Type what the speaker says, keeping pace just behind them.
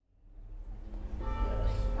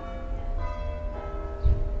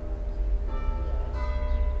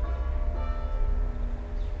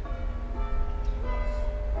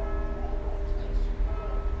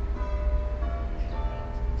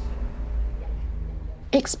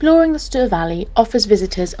Exploring the Stour Valley offers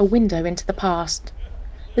visitors a window into the past.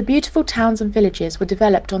 The beautiful towns and villages were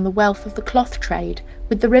developed on the wealth of the cloth trade,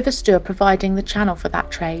 with the River Stour providing the channel for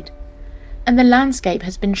that trade. And the landscape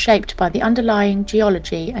has been shaped by the underlying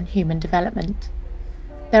geology and human development.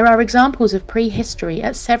 There are examples of prehistory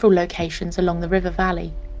at several locations along the river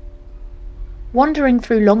valley. Wandering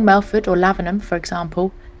through Long Melford or Lavenham, for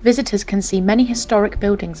example, visitors can see many historic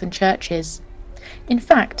buildings and churches. In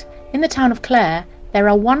fact, in the town of Clare, there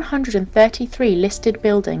are 133 listed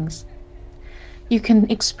buildings. You can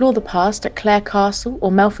explore the past at Clare Castle or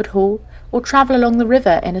Melford Hall, or travel along the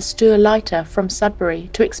river in a Stour lighter from Sudbury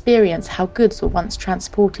to experience how goods were once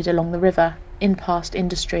transported along the river in past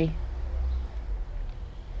industry.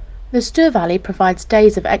 The Stour Valley provides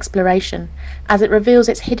days of exploration as it reveals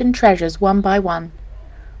its hidden treasures one by one.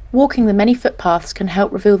 Walking the many footpaths can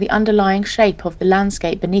help reveal the underlying shape of the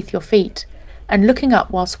landscape beneath your feet, and looking up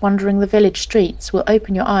whilst wandering the village streets will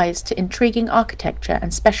open your eyes to intriguing architecture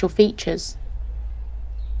and special features.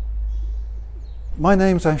 My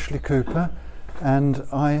name's Ashley Cooper, and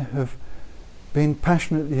I have been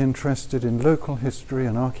passionately interested in local history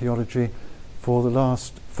and archaeology for the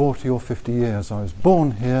last 40 or 50 years. I was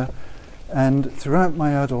born here, and throughout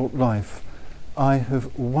my adult life I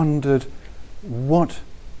have wondered what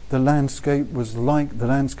the landscape was like, the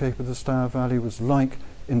landscape of the Stour Valley was like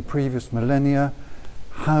in previous millennia,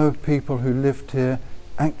 how people who lived here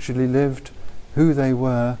actually lived, who they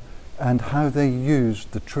were, and how they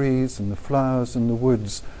used the trees and the flowers and the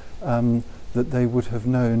woods that they would have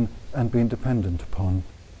known and been dependent upon.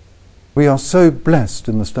 We are so blessed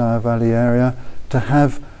in the Stour Valley area to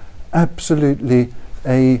have absolutely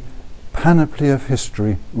a panoply of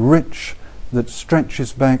history, rich, that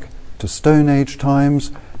stretches back to Stone Age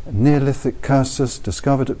times, Neolithic cursus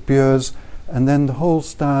discovered at Bures, and then the whole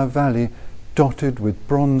Stour Valley dotted with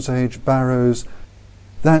Bronze Age barrows.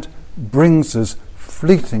 That brings us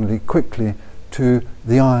fleetingly quickly to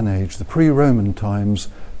the Iron Age, the pre-Roman times,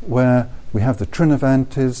 where we have the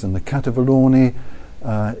Trinovantes and the Catavalorni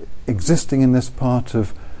existing in this part of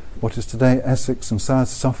what is today Essex and South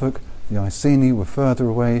Suffolk. The Iceni were further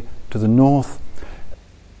away to the north.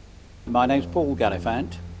 My name's Paul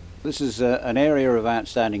Gallifant. This is an area of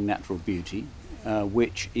outstanding natural beauty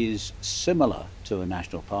which is similar to a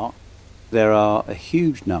national park. There are a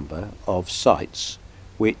huge number of sites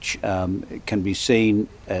which can be seen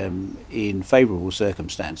in favourable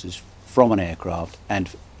circumstances from an aircraft, and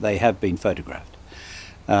they have been photographed,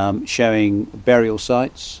 showing burial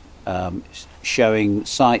sites, showing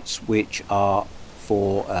sites which are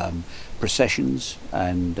for processions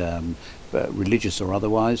and religious or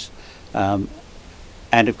otherwise, and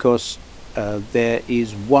of course there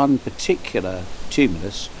is one particular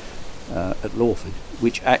tumulus at Lawford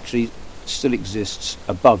which actually still exists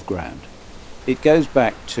above ground. It goes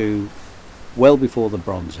back to well before the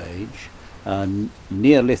Bronze Age,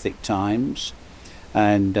 Neolithic times,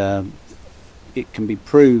 and it can be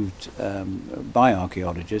proved by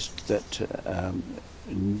archaeologists that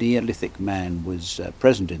Neolithic man was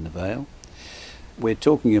present in the Vale. We're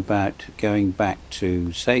talking about going back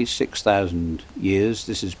to, say, 6,000 years.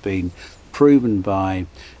 This has been proven by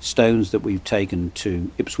stones that we've taken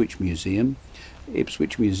to Ipswich Museum.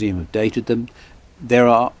 Ipswich Museum have dated them. There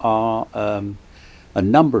are a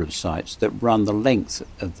number of sites that run the length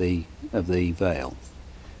of the Vale.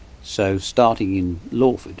 So starting in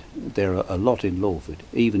Lawford, there are a lot in Lawford,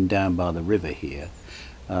 even down by the river here,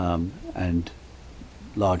 and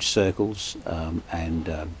large circles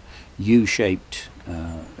and U-shaped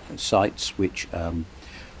sites which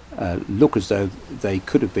look as though they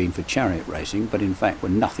could have been for chariot racing, but in fact were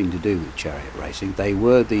nothing to do with chariot racing. They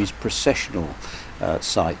were these processional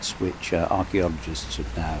sites which archaeologists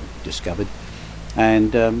have now discovered,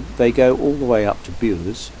 and they go all the way up to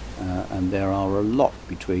Bures, and there are a lot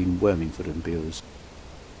between Wormingford and Bures.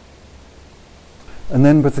 And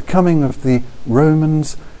then with the coming of the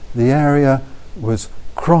Romans, the area was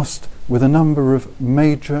crossed with a number of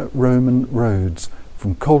major Roman roads,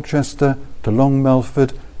 from Colchester to Long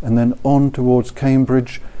Melford, and then on towards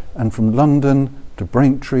Cambridge, and from London to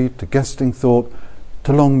Braintree to Gestingthorpe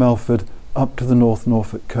to Long Melford up to the North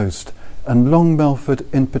Norfolk coast. And Long Melford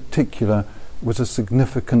in particular was a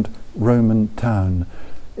significant Roman town.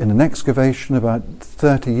 In an excavation about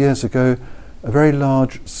 30 years ago, a very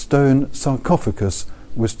large stone sarcophagus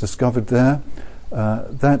was discovered there.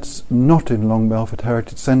 That's not in Long Melford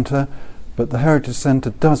Heritage Centre, but the Heritage Centre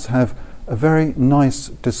does have a very nice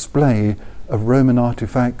display of Roman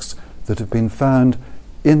artefacts that have been found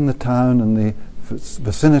in the town and the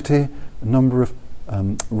vicinity. A number of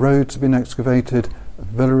roads have been excavated, a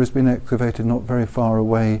villa has been excavated not very far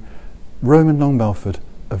away. Roman Long Melford,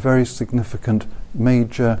 a very significant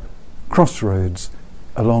major crossroads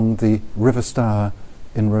along the River Stour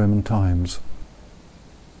in Roman times.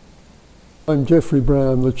 I'm Geoffrey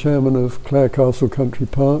Brown, the chairman of Clare Castle Country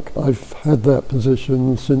Park. I've had that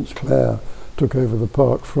position since Clare took over the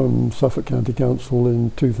park from Suffolk County Council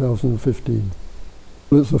in 2015.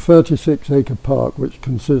 It's a 36-acre park which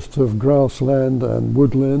consists of grassland and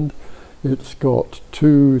woodland. It's got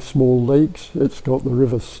 2 small lakes. It's got the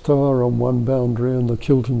River Stour on one boundary and the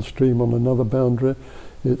Chiltern Stream on another boundary.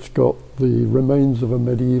 It's got the remains of a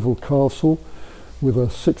medieval castle with a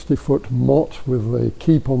 60-foot motte with a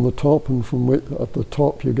keep on the top, and from which at the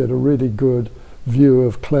top you get a really good view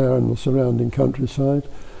of Clare and the surrounding countryside.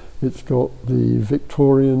 It's got the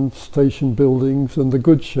Victorian station buildings and the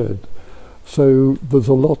goods shed. So there's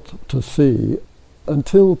a lot to see.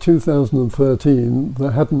 Until 2013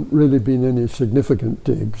 there hadn't really been any significant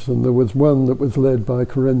digs, and there was one that was led by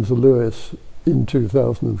Carenza Lewis in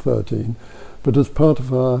 2013. But as part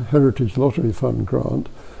of our Heritage Lottery Fund grant,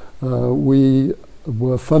 we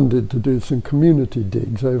were funded to do some community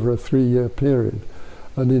digs over a 3-year period.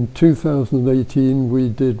 And in 2018 we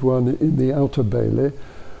did one in the Outer Bailey,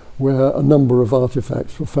 where a number of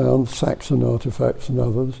artefacts were found, Saxon artefacts and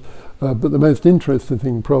others. But the most interesting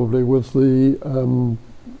thing probably was the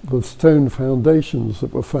stone foundations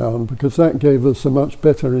that were found, because that gave us a much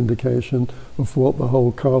better indication of what the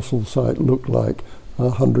whole castle site looked like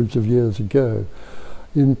hundreds of years ago.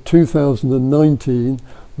 In 2019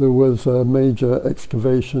 there was major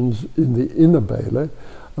excavations in the Inner Bailey,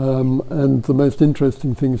 and the most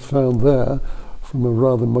interesting things found there, from a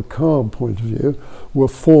rather macabre point of view, were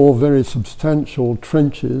 4 very substantial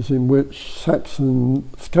trenches in which Saxon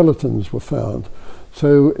skeletons were found.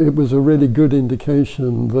 So it was a really good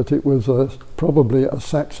indication that it was probably a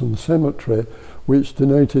Saxon cemetery, which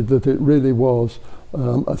denoted that it really was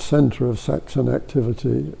a centre of Saxon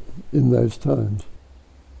activity in those times.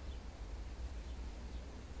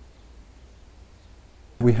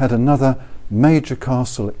 We had another major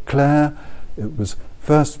castle at Clare. It was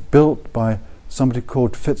first built by somebody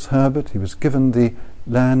called Fitzherbert. He was given the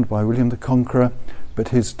land by William the Conqueror, but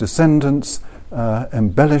his descendants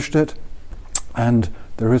embellished it. And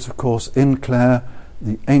there is, of course, in Clare,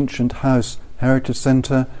 the Ancient House Heritage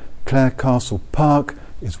Centre. Clare Castle Park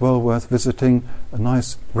is well worth visiting, a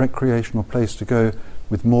nice recreational place to go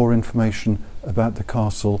with more information about the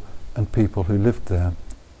castle and people who lived there.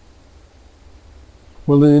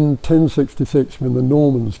 Well, in 1066, when the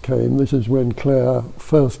Normans came, this is when Clare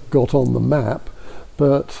first got on the map,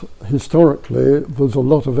 but historically there's a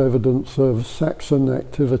lot of evidence of Saxon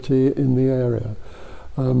activity in the area.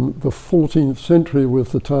 The 14th century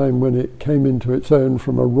was the time when it came into its own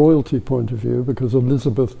from a royalty point of view, because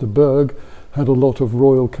Elizabeth de Burgh had a lot of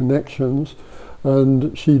royal connections,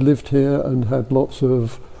 and she lived here and had lots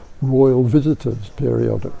of royal visitors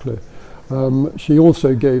periodically. She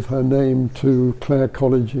also gave her name to Clare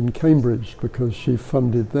College in Cambridge because she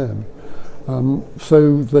funded them.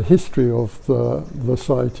 So the history of the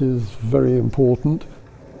site is very important.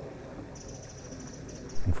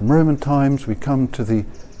 And from Roman times we come to the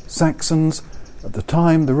Saxons. At the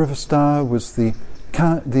time the River Stour was the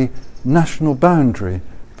national boundary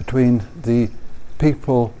between the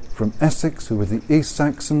people from Essex, who were the East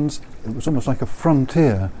Saxons. It was almost like a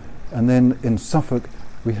frontier. And then in Suffolk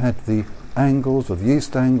we had the Angles, or the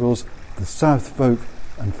East Angles, the South folk,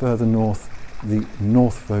 and further north the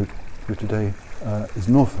North folk, who today is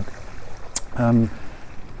Norfolk.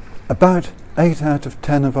 About 8 out of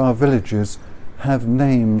 10 of our villages have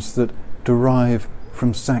names that derive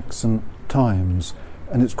from Saxon times,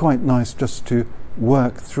 and it's quite nice just to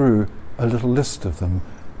work through a little list of them.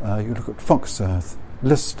 You look at Foxearth,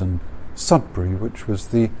 Liston, Sudbury, which was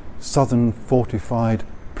the southern fortified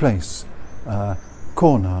place,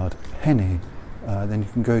 Cornard, Henny. Then you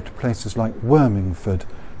can go to places like Wormingford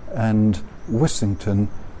and Wissington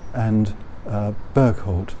and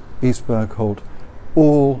Bergholt, East Bergholt.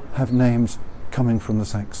 All have names coming from the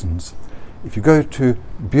Saxons. If you go to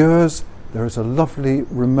Bures, there is a lovely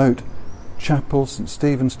remote chapel, St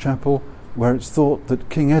Stephen's Chapel, where it's thought that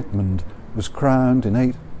King Edmund was crowned in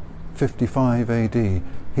 855 AD.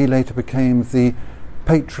 He later became the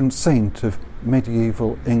patron saint of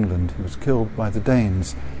medieval England. He was killed by the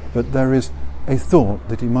Danes, but there is a thought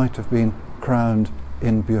that he might have been crowned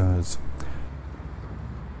in Bures.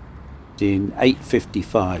 In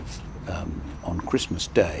 855, on Christmas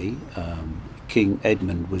Day, King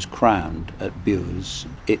Edmund was crowned at Bures.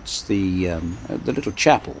 It's the little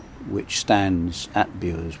chapel which stands at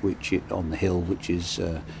Bures, on the hill, which is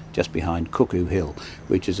just behind Cuckoo Hill,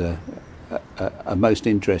 which is a most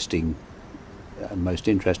interesting most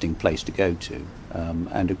interesting place to go to.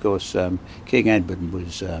 And of course, King Edward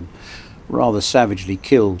was rather savagely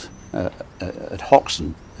killed at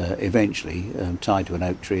Hoxton eventually, tied to an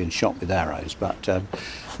oak tree and shot with arrows. But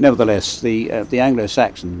nevertheless, the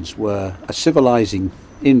Anglo-Saxons were a civilizing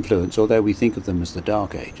influence, although we think of them as the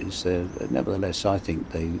Dark Ages. Nevertheless, I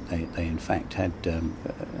think they in fact had a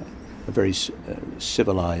very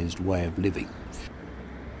civilized way of living.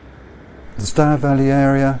 The Stour Valley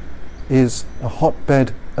area is a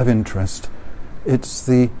hotbed of interest. It's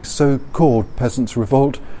the so-called Peasants'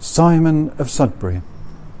 Revolt. Simon of Sudbury,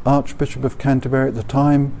 Archbishop of Canterbury at the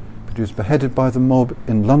time, but he was beheaded by the mob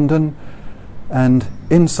in London. And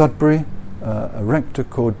in Sudbury, a rector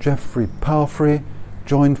called Geoffrey Palfrey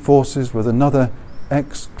joined forces with another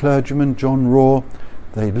ex-clergyman, John Raw.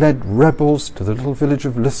 They led rebels to the little village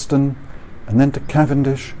of Liston, and then to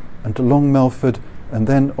Cavendish and to Long Melford, and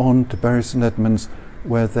then on to Bury St Edmunds,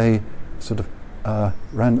 where they sort of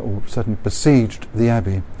ran, or certainly besieged, the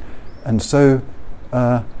abbey. And so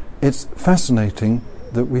it's fascinating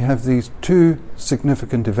that we have these two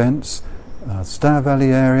significant events. Stour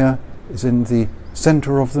Valley area is in the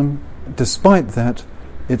centre of them. Despite that,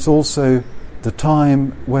 it's also the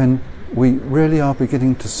time when we really are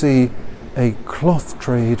beginning to see a cloth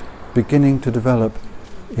trade beginning to develop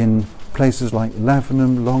in places like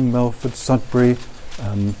Lavenham, Long Melford, Sudbury,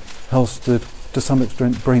 Helsted, to some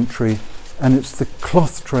extent Braintree, and it's the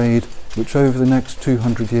cloth trade which over the next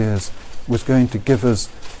 200 years was going to give us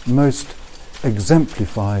most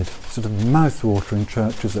exemplified, sort of mouth-watering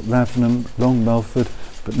churches at Lavenham, Long Melford,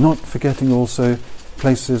 but not forgetting also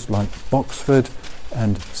places like Boxford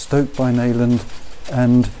and Stoke-by-Nayland,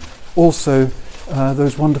 and also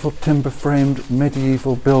those wonderful timber-framed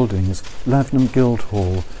medieval buildings, Lavenham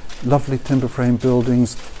Guildhall, lovely timber-frame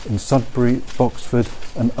buildings in Sudbury, Boxford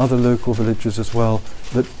and other local villages as well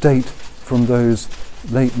that date from those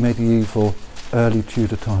late medieval, early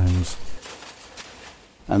Tudor times.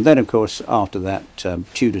 And then, of course, after that,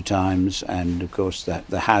 Tudor times, and of course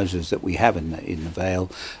the houses that we have in the Vale,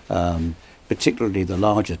 particularly the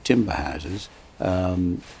larger timber houses,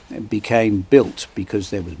 became built because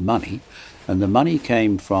there was money, and the money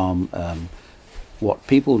came from what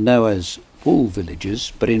people know as wool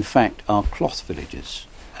villages, but in fact are cloth villages,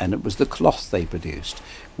 and it was the cloth they produced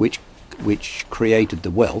which created the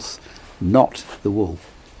wealth, not the wool.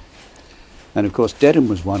 And of course, Dedham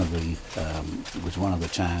was one of the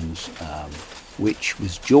towns which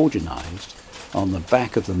was Georgianised on the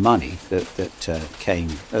back of the money that came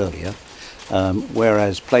earlier,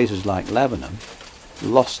 whereas places like Lavenham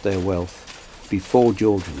lost their wealth before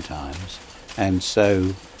Georgian times, and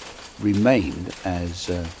so remained as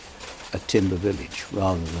a timber village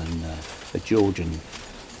rather than a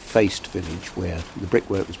Georgian-faced village where the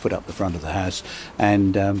brickwork was put up the front of the house.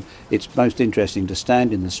 And it's most interesting to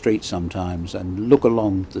stand in the street sometimes and look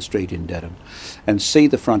along the street in Dedham and see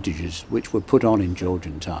the frontages which were put on in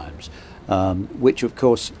Georgian times, which of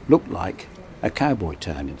course look like a cowboy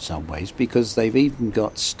town in some ways, because they've even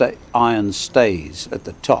got iron stays at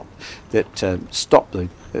the top that stop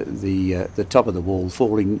the top of the wall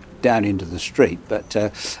falling down into the street.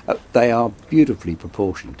 But they are beautifully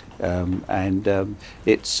proportioned, and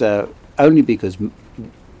it's only because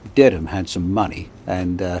Dedham had some money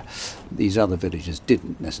and these other villages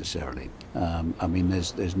didn't necessarily. I mean,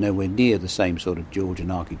 there's nowhere near the same sort of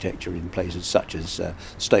Georgian architecture in places such as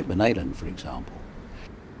Stoke-by-Nayland, for example.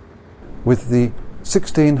 With the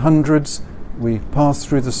 1600s, we pass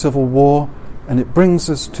through the Civil War, and it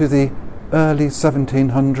brings us to the early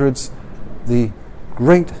 1700s, the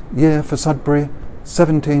great year for Sudbury,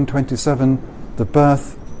 1727, the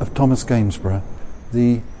birth of Thomas Gainsborough.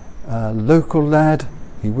 The local lad,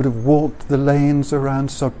 he would have walked the lanes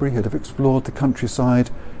around Sudbury, he'd have explored the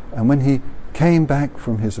countryside, and when he came back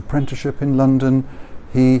from his apprenticeship in London,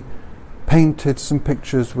 he painted some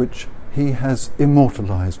pictures which he has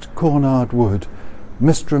immortalised. Cornard Wood,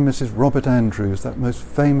 Mr. and Mrs. Robert Andrews, that most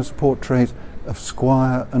famous portrait of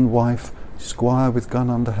squire and wife, squire with gun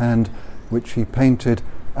under hand, which he painted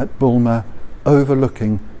at Bulmer,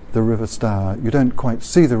 overlooking the River Stour. You don't quite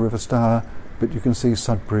see the River Stour, but you can see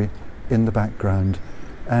Sudbury in the background.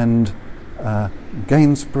 And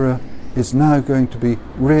Gainsborough is now going to be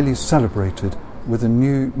really celebrated with a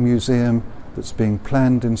new museum that's being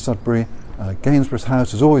planned in Sudbury. Gainsborough's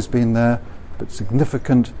house has always been there, but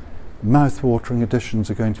significant mouth-watering additions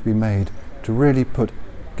are going to be made to really put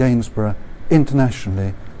Gainsborough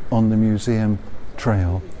internationally on the museum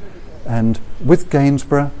trail. And with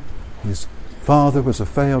Gainsborough, his father was a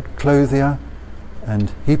failed clothier,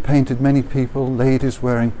 and he painted many people, ladies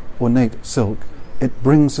wearing ornate silk. It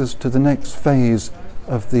brings us to the next phase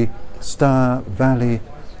of the Stour Valley,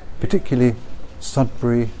 particularly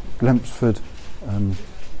Sudbury, Glempsford,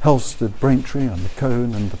 Helsted, Braintree and the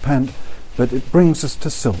Colne and the Pant, but it brings us to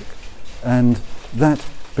silk, and that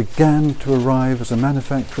began to arrive as a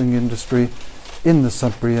manufacturing industry in the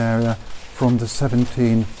Sudbury area from the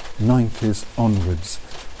 1790s onwards,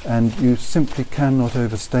 and you simply cannot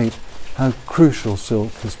overstate how crucial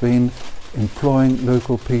silk has been, employing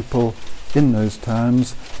local people in those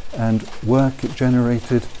towns, and work it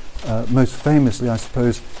generated, most famously I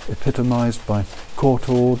suppose epitomised by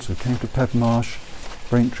courtaulds who came to Pebmarsh,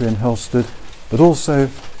 Braintree and Helsted, but also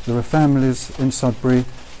there are families in Sudbury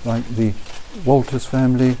like the Walters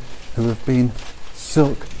family who have been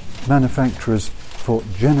silk manufacturers for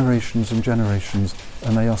generations and generations,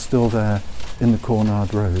 and they are still there in the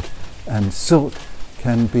Cornard Road. And silk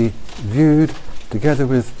can be viewed together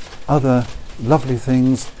with other lovely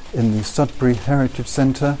things in the Sudbury Heritage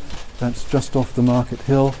Centre, that's just off the Market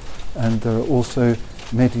Hill, and there are also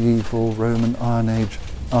medieval Roman Iron Age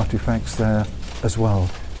artefacts there as well.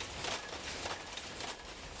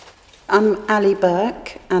 I'm Ali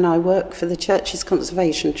Burke, and I work for the Churches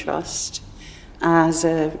Conservation Trust as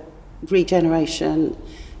a regeneration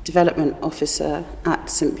development officer at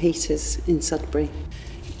St Peter's in Sudbury.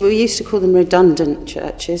 We used to call them redundant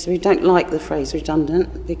churches. We don't like the phrase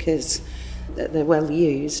redundant because they're well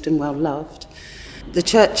used and well loved. The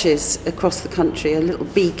churches across the country are little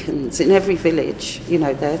beacons in every village. You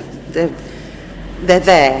know, they're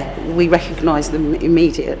there. We recognise them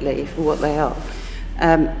immediately for what they are.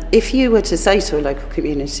 If you were to say to a local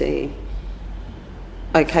community,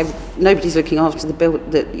 okay, nobody's looking after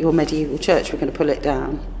your medieval church, we're going to pull it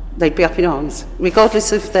down, they'd be up in arms,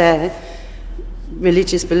 regardless of their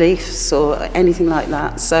religious beliefs or anything like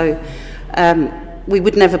that. So we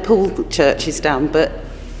would never pull churches down, but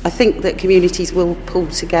I think that communities will pull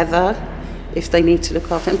together if they need to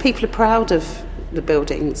look after. And people are proud of the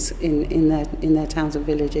buildings in their towns and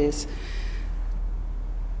villages.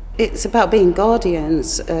 It's about being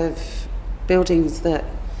guardians of buildings that,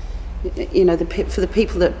 you know, for the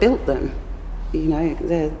people that built them. You know,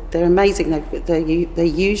 they're amazing. They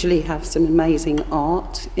usually have some amazing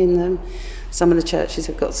art in them. Some of the churches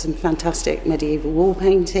have got some fantastic medieval wall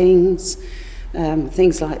paintings,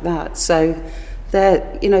 things like that. So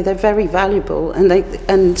they're very valuable, and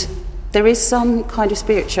there is some kind of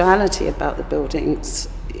spirituality about the buildings,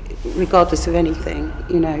 regardless of anything.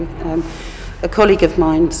 You know, a colleague of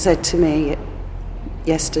mine said to me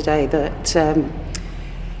yesterday that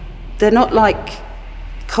they're not like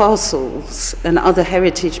castles and other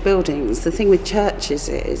heritage buildings. The thing with churches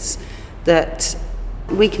is that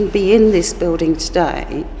we can be in this building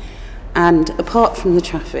today, and apart from the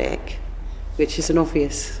traffic, which is an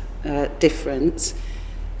obvious difference,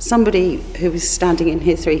 somebody who was standing in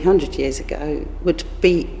here 300 years ago would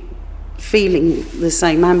be feeling the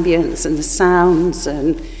same ambience and the sounds,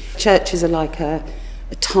 and churches are like a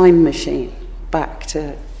time machine back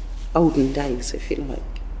to olden days, if you like.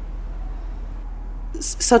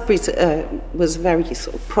 Sudbury was very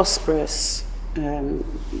sort of prosperous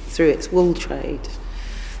through its wool trade,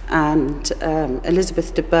 and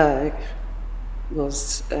Elizabeth de Burgh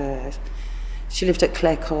was she lived at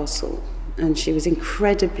Clare Castle, and she was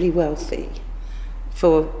incredibly wealthy.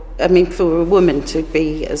 For a woman to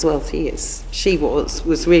be as wealthy as she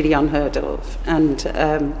was really unheard of,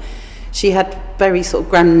 and she had very sort of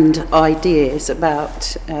grand ideas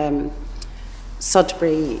about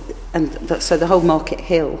Sudbury, and so the whole Market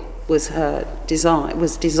Hill was her design,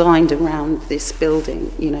 was designed around this building,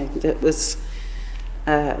 you know, that was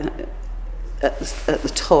at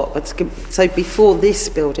the top. So before this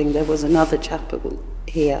building there was another chapel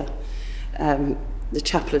here, the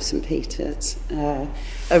Chapel of St Peter's.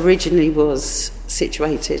 Originally was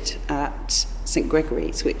situated at St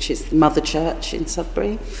Gregory's, which is the mother church in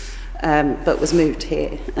Sudbury, but was moved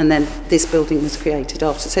here, and then this building was created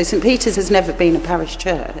after. So St Peter's has never been a parish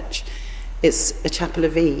church. It's a chapel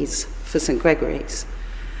of ease for St Gregory's,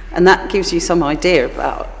 and that gives you some idea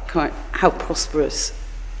about how prosperous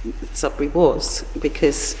Sudbury was,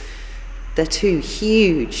 because they're two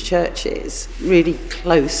huge churches really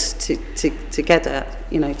close together.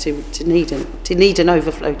 You know, to need an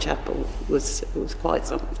overflow chapel was quite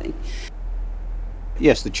something.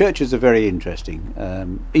 Yes, the churches are very interesting.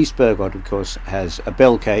 East Burgod, of course, has a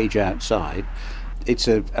bell cage outside. It's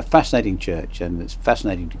a fascinating church, and it's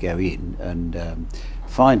fascinating to go in and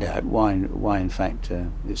find out why in fact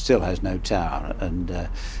it still has no tower. And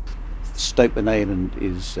Stoke Nayland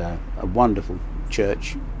is a wonderful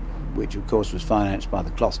church, which of course was financed by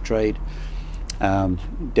the cloth trade.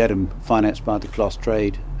 Dedham financed by the cloth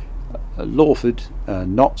trade. Lawford,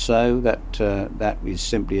 not so. That is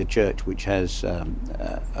simply a church which has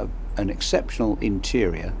an exceptional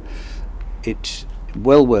interior. It's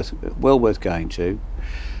well worth going to.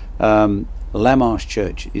 Lamarche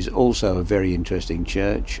Church is also a very interesting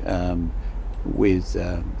church, with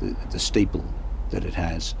the steeple that it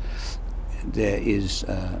has. There is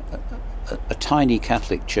a tiny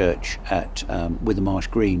Catholic church at Withermarsh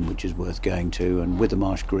Green, which is worth going to, and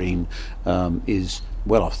Withermarsh Green is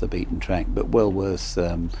well off the beaten track, but well worth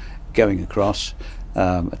going across.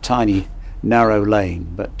 A tiny, narrow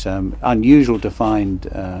lane, but unusual to find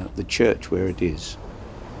the church where it is.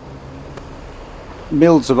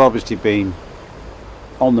 Mills have obviously been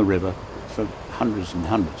on the river for hundreds and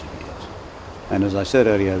hundreds of years, and as I said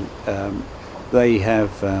earlier, they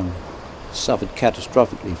have suffered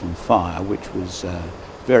catastrophically from fire, which was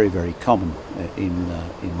very, very common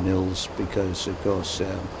in mills, because of course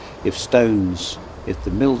if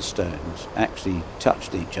the millstones actually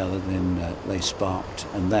touched each other, then they sparked,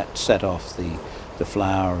 and that set off the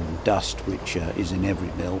flour and dust which is in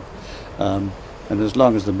every mill. And as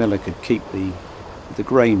long as the miller could keep the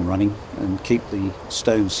grain running and keep the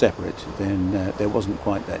stones separate, then there wasn't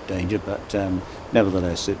quite that danger, but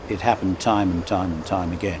nevertheless it happened time and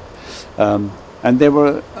time again. And there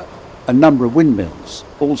were a number of windmills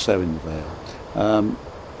also in the Vale,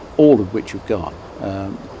 all of which have gone.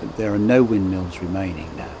 There are no windmills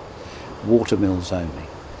remaining now, water mills only.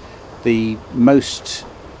 The most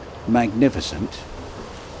magnificent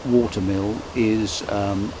water mill is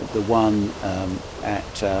the one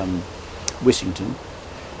at Wissington.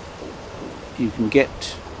 You can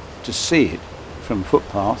get to see it from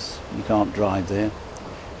footpaths. You can't drive there,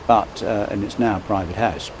 but and it's now a private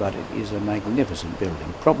house, but it is a magnificent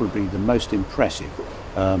building, probably the most impressive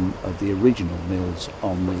of the original mills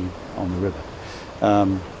on the river.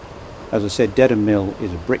 As I said, Dedham Mill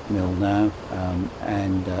is a brick mill now,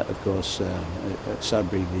 and of course at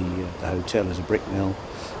Sudbury the hotel is a brick mill,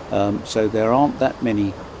 so there aren't that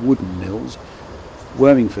many wooden mills.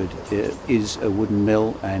 Wormingford is a wooden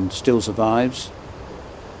mill and still survives.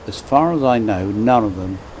 As far as I know, none of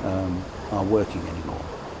them are working anymore.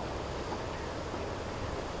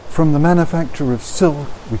 From the manufacture of silk,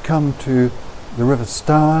 we come to the River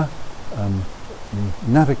Stour.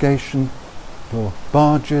 Navigation for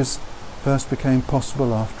barges first became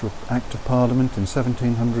possible after an Act of Parliament in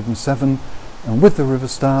 1707, and with the River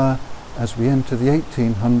Stour, as we enter the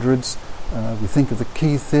 1800s, we think of the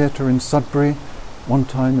Quay Theatre in Sudbury. One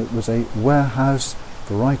time it was a warehouse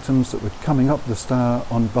for items that were coming up the Stour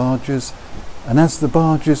on barges, and as the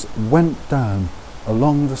barges went down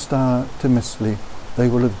along the Stour to Mistley, they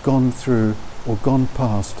will have gone through or gone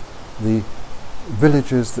past the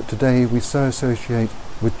villages that today we so associate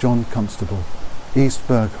with John Constable, East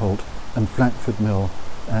Bergholt and Flatford Mill,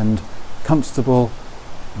 and Constable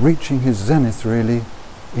reaching his zenith really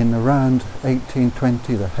in around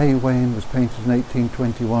 1820. The Hay Wain was painted in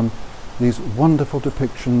 1821. These wonderful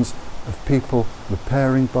depictions of people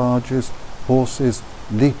repairing barges, horses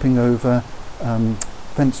leaping over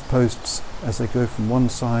fence posts as they go from one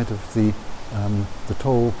side of the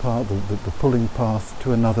toll path, the pulling path,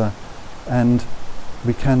 to another, and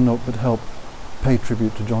we cannot but help pay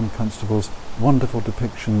tribute to John Constable's wonderful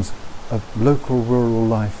depictions of local rural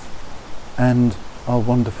life and our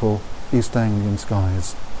wonderful East Anglian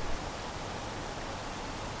skies.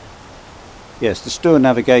 Yes, the Stour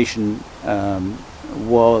navigation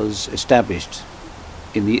was established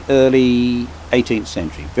in the early 18th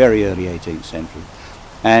century, very early 18th century,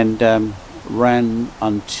 and ran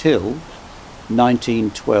until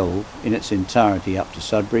 1912 in its entirety up to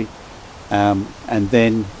Sudbury, and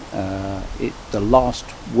then the last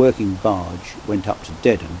working barge went up to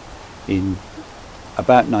Dedham in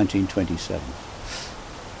about 1927.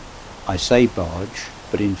 I say barge,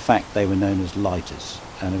 but in fact they were known as lighters,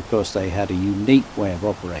 and of course they had a unique way of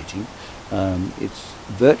operating. It's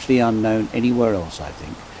virtually unknown anywhere else, I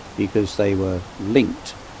think, because they were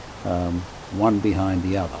linked one behind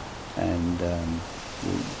the other and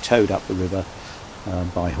towed up the river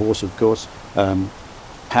by horse, of course.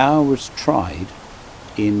 Power was tried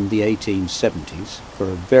in the 1870s for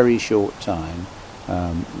a very short time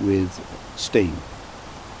with steam,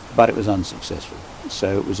 but it was unsuccessful,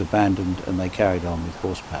 so it was abandoned and they carried on with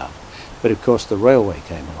horsepower. But of course the railway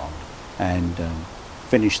came along and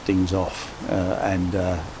finished things off, and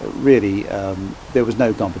really there was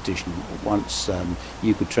no competition. Once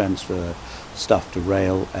you could transfer stuff to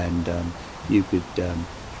rail, and you could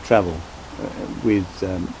travel with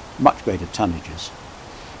much greater tonnages.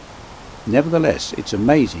 Nevertheless, it's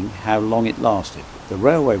amazing how long it lasted. The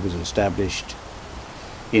railway was established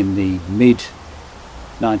in the mid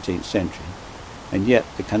 19th century, and yet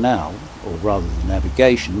the canal, or rather the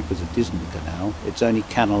navigation, because it isn't a canal, it's only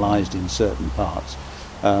canalised in certain parts,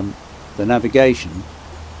 the navigation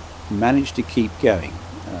managed to keep going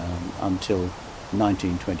until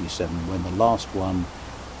 1927, when the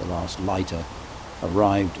last lighter,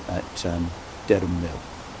 arrived at Dedham Mill.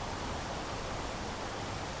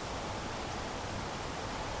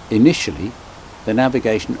 Initially, the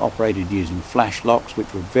navigation operated using flash locks,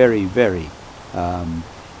 which were very, very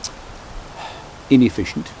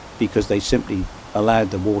inefficient, because they simply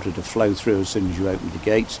allowed the water to flow through as soon as you opened the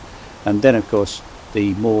gates. And then, of course,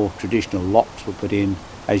 the more traditional locks were put in,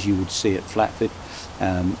 as you would see at Flatford,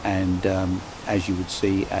 and as you would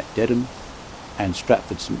see at Dedham and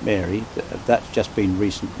Stratford St Mary. That's just been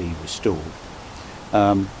recently restored.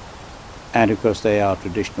 And of course, they are the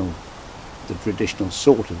traditional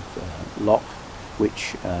sort of lock,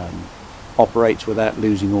 which operates without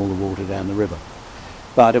losing all the water down the river.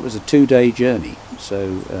 But it was a 2-day journey,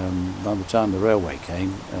 so by the time the railway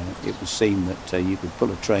came, it was seen that you could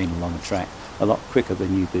pull a train along a track a lot quicker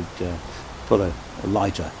than you could pull a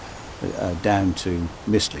lighter down to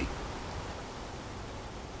Mistley.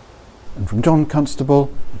 And from John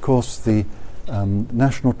Constable, of course, the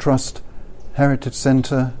National Trust Heritage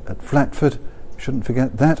Centre at Flatford, shouldn't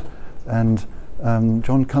forget that. And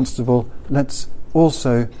John Constable, let's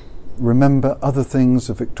also remember other things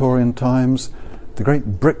of Victorian times. The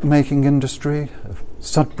great brick-making industry of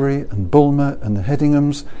Sudbury and Bulmer and the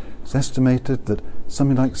Hedinghams. It's estimated that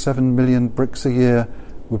something like 7 million bricks a year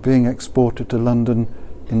were being exported to London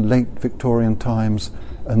in late Victorian times.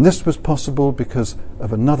 And this was possible because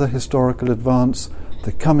of another historical advance,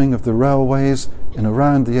 the coming of the railways in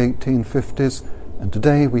around the 1850s. And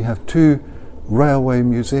today we have 2 railway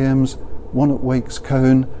museums, one at Wakes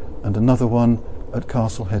Cone and another one at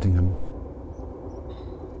Castle Hedingham.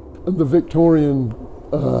 The Victorian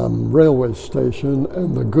railway station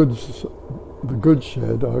and the goods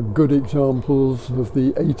shed are good examples of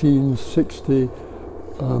the 1860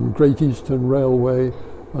 Great Eastern Railway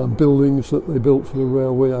buildings that they built for the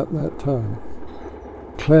railway at that time.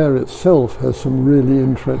 Clare itself has some really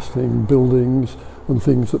interesting buildings and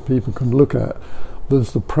things that people can look at.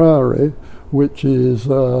 There's the Priory, which is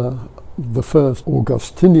the first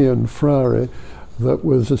Augustinian friary that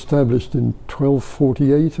was established in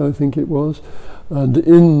 1248, I think it was. And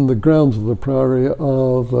in the grounds of the Priory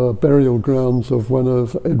are the burial grounds of one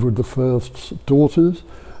of Edward I's daughters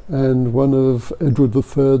and one of Edward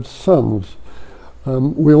III's sons.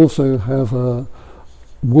 We also have a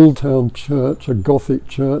Wooltown Church, a Gothic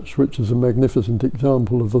church, which is a magnificent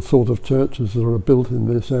example of the sort of churches that are built in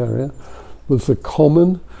this area. There's the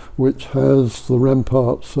Common, which has the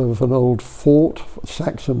ramparts of an old fort,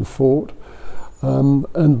 Saxon fort,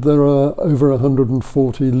 and there are over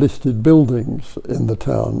 140 listed buildings in the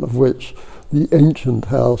town, of which the ancient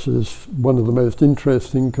house is one of the most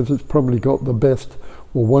interesting because it's probably got the best,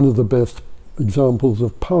 or one of the best, examples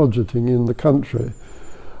of pargeting in the country.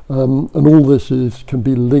 And all this can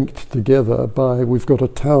be linked together by, we've got a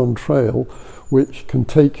town trail which can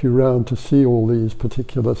take you round to see all these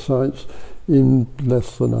particular sites in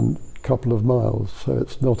less than a couple of miles, so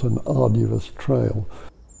it's not an arduous trail.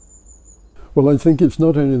 Well, I think it's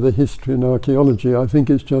not only the history and archaeology, I think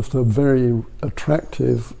it's just a very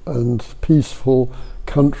attractive and peaceful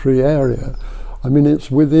country area. I mean, it's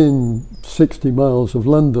within 60 miles of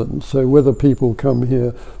London, so whether people come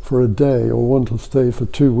here for a day or want to stay for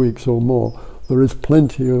 2 weeks or more, there is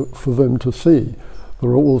plenty for them to see. There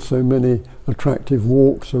are also many attractive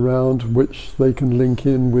walks around which they can link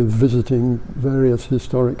in with visiting various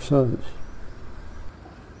historic sites.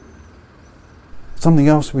 Something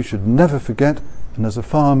else we should never forget, and as a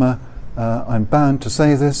farmer I'm bound to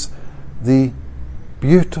say this, the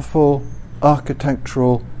beautiful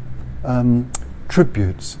architectural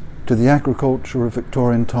tributes to the agriculture of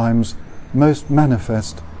Victorian times most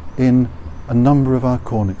manifest in a number of our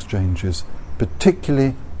corn exchanges,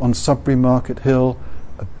 particularly on Sudbury Market Hill,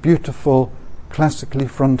 a beautiful classically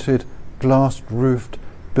fronted glass roofed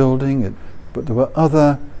building, but there were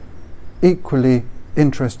other equally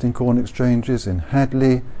interesting corn exchanges in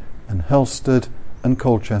Hadley and Helsted and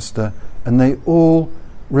Colchester, and they all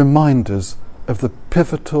remind us of the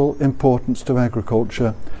pivotal importance to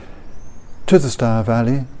agriculture, to the Stour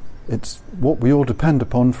Valley. It's what we all depend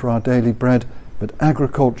upon for our daily bread, but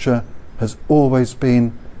agriculture has always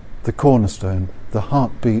been the cornerstone, the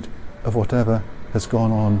heartbeat of whatever has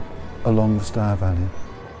gone on along the Stour Valley.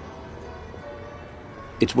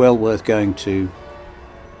 It's well worth going to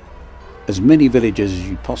as many villages as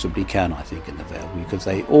you possibly can, I think, in the Vale, because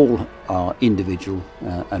they all are individual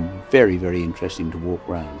and very, very interesting to walk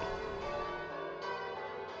round.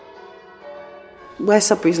 where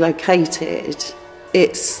Sudbury's located,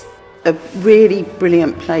 it's a really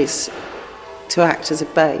brilliant place to act as a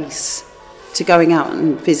base to going out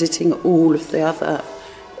and visiting all of the other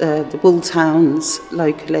the wool towns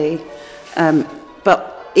locally,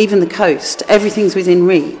 but even the coast. Everything's within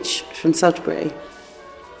reach from Sudbury.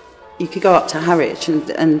 You could go up to Harwich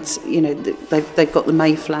and you know they've got the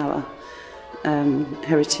Mayflower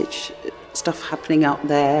heritage stuff happening up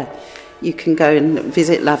there. You can go and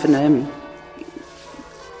visit Lavenham,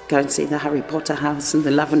 go and see the Harry Potter house and the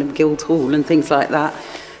Lavenham Guildhall and things like that.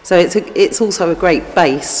 So it's also a great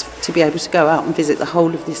base to be able to go out and visit the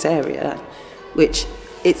whole of this area, which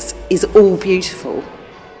is all beautiful.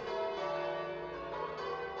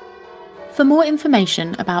 For more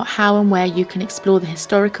information about how and where you can explore the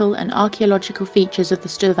historical and archaeological features of the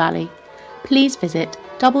Stour Valley, please visit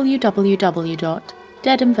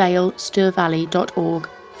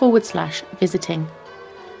www.dedhamvalestourvalley.org/visiting.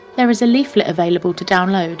 There is a leaflet available to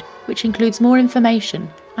download which includes more information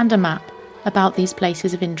and a map about these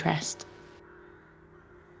places of interest.